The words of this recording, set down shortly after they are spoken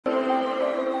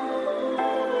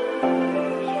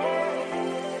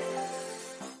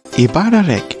Ibarra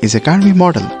Rake is a curvy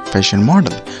model, fashion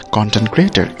model, content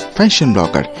creator, fashion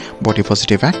blogger, body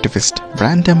positive activist,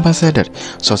 brand ambassador,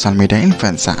 social media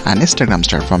influencer and Instagram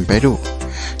star from Peru.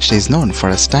 She is known for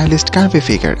a stylish curvy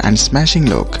figure and smashing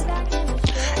look.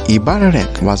 Ibarra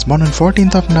Rake was born on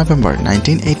 14th of November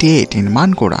 1988 in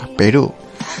Mancora, Peru.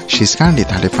 She is currently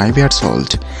 35 years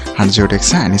old. Her zodiac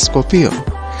sign is Scorpio.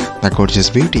 The gorgeous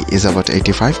beauty is about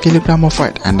 85 kg of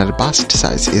weight and her bust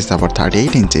size is about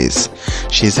 38 inches.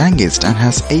 She is engaged and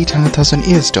has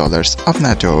 $800,000 of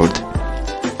net worth.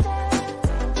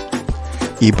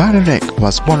 Ibarra Rake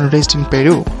was born and raised in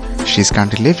Peru. She is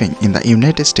currently living in the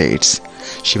United States.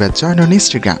 She was joined on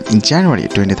Instagram in January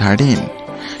 2013.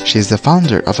 She is the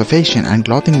founder of a fashion and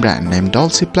clothing brand named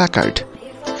Dolce Placard.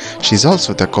 She is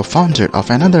also the co-founder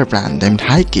of another brand named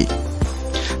Hike.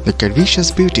 The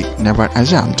curvaceous beauty never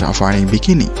ashamed of wearing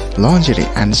bikini, lingerie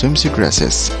and swimsuit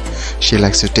dresses. She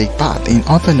likes to take bath in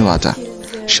open water.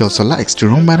 She also likes to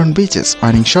roam around beaches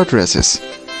wearing short dresses.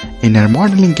 In her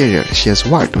modeling career, she has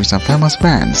worked with some famous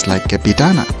brands like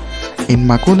Capitana,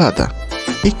 Inmaculada,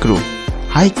 Ikru,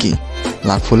 Hike,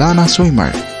 La Fulana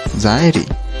Swimmer, Zairi,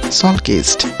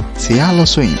 Solkist, Cielo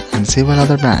Swim and several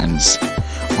other brands.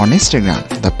 On Instagram,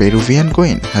 the Peruvian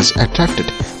queen has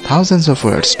attracted thousands of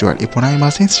followers to her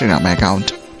eponymous Instagram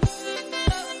account.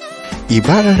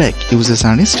 Ibarra Rake uses her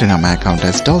Instagram account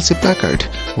as Dolce Placard,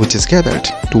 which has gathered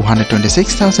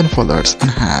 226,000 followers and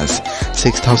has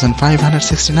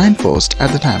 6,569 posts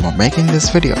at the time of making this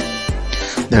video.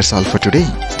 That's all for today.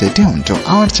 Stay tuned to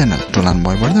our channel to learn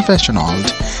more about the fashion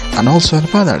world and also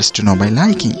help others to know by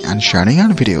liking and sharing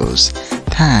our videos.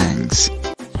 Thanks.